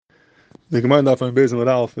The Gemara in Daf Beis with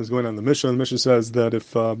Alf is going on the Mishnah. The Mishnah says that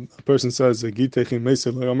if a person says Gitin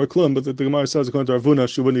Meisel Yomer Klum, but the Gemara says according to Ravuna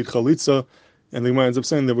she would need chalitza, and the Gemara ends up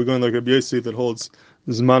saying that we're going like Rabbi Yossi that holds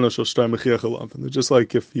zmano shel shtar mechiyach alav. And just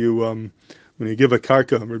like if you when you give a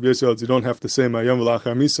karka, Rabbi Yossi holds you don't have to say Mayam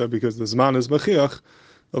v'lachar misa because the zman is mechiach.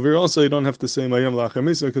 Over here also you don't have to say Mayam v'lachar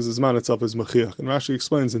misa because the zman itself is mechiach. And Rashi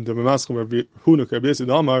explains in the Maschil Rabbi Hunuk Rabbi Yossi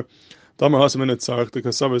Damar. Damar Hasam in Tzarech the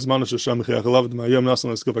Kasav is Zmano Shel Mechiach Alav the Mayam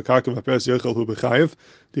Nasan L'Skuf HaKarka v'Peres Yechel Hu B'Chayev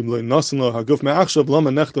Dim Lo Nasan Lo Haguf Me'achshav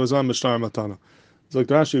Lama Nechto Zman B'Shtar Matana. It's like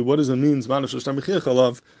Rashi, what does it mean Zmano Shel Mechiach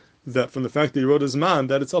Alav? That from the fact that you wrote a Zman,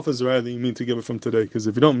 that itself is right that you mean to give it from today. Because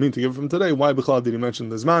if you don't mean to give it from today, why B'Chlal did he mention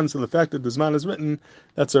the Zman? So the fact that the Zman is written,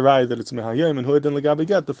 that's a right that it's Mehayim, and Hoyden L'Gabi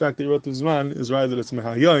Get, the fact that you wrote the Zman is right that it's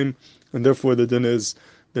Mehayim, and therefore the din is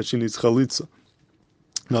that she needs Chalitza.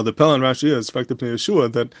 Now the Pel and Rashi is effective to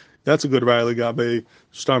Yeshua that's a good raya legabe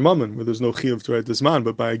shtar mammon where there's no chiyuv to write the zman,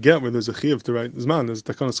 but by a get where there's a chiyuv to write the zman, there's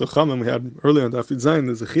takanas chachamim we had earlier on Daf Zayin,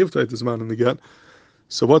 there's a chiyuv to write the zman in the get.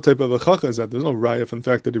 So what type of a hokha is that? There's no raya from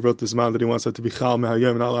the fact that he wrote the zman that he wants it to be chal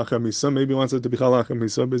mehayim not lachar misa. Maybe he wants it to be chal lachar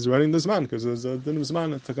misa, but he's writing the zman because there's a din of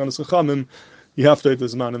zman takanas chachamim. You have to write the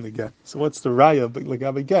zman in the get. So what's the raya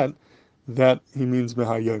legabe get that he means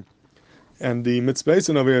mehayim? And the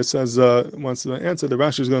mitzvah over here says, wants to answer, the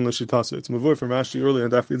Rashi is going to Shitasa. It's mavur from Rashi earlier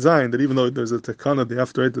in Daf Zayin that even though there's a takana, they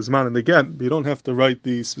have to write the zman in the get, but you don't have to write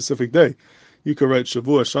the specific day. You could write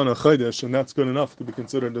Shavua, Shana, Chodesh, and that's good enough to be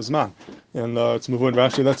considered as zman. And it's mavur in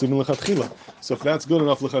Rashi, that's even lechatchila. So if that's good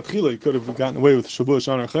enough lechatchila, you could have gotten away with Shavua,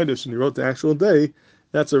 Shana, Chodesh, and you wrote the actual day.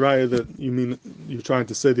 That's a raya that you mean you're trying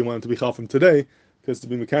to say they want it to be chal from today, because to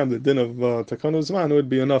be mekam the din of takana zman, it would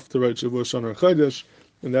be enough to write Shavua, Shana, Chodesh.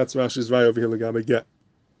 And that's Rashi's raya over here legabe get.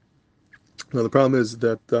 Now the problem is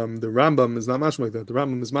that the Rambam is not mashma like that. The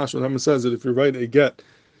Rambam is mashma. The Rambam says that if you write a get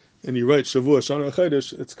and you write Shavua, Shana,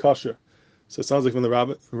 Chodesh, it's kosher. So it sounds like from the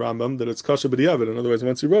Rambam that it's kosher b'diavad. In other words,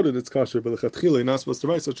 once you wrote it, it's kosher. But lechatchila, you're not supposed to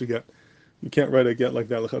write such a get. You can't write a get like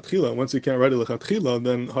that lechatchila. Once you can't write a lechatchila,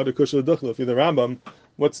 then how to kusha l'duchla? If you're the Rambam,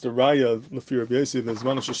 what's the raya of the fear of Yossi? The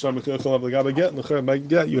zman sheshar mechilach alav legabe get. L'chayr by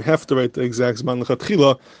get, you have to write the exact zman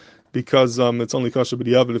lechatchila. Because it's only kosher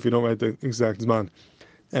b'diavad if you don't write the exact zman.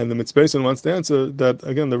 And the mitzvah wants to answer that,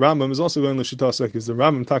 again, the Rambam is also going to Shitasa, because the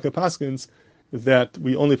Rambam taka paskins that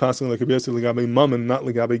we only paskin like a b'yossi legabe mammon, not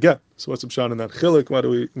legabe get. So what's the pshat in that chilik? Why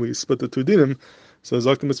do we split the two dinim? So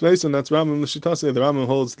Zakta mitzvah, and that's Rambam l'Shitasa. The Rambam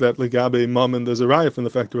holds that legabe mammon, there's a raya from the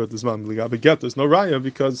fact that the zman. Legabe get, there's no raya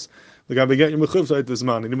because legabe get, you're mechuv to write the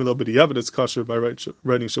zman. And even though b'diavad it's kosher by writing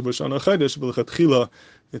Shavua Shana Chodesh, but lechatchila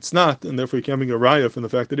it's not, and therefore you can't bring a raya from the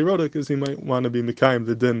fact that he wrote it because he might want to be mekayim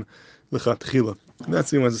the din lechatchila. And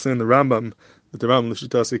that's the one that's saying the Rambam that the Rambam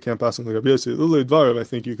l'Shitasa can't pass on legabe Yossi. Ulu dvarav, I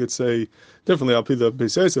think you could say differently. I'll be the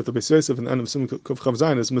Beis Yosef. The Beis Yosef and the end of Sim Kuf Chav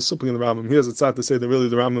Zayin is misuping in the Rambam. He has a tzad to say that really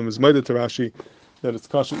the Rambam is made to Rashi that it's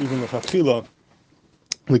kosher even lechatchila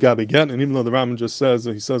legabe get, and even though the Rambam just says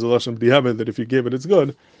he says a lashon b'diavad that if you give it it's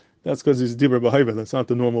good, that's because he's dibur b'hayva. That's not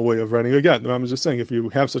the normal way of writing a get. The Rambam is just saying if you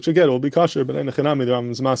have such a get, it will be kosher. But in the Chanami, the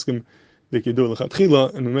Rambam is masking that you do lechatchila,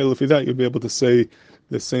 and in the middle of that, you'll be able to say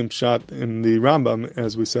the same shot in the Rambam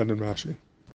as we said in Rashi.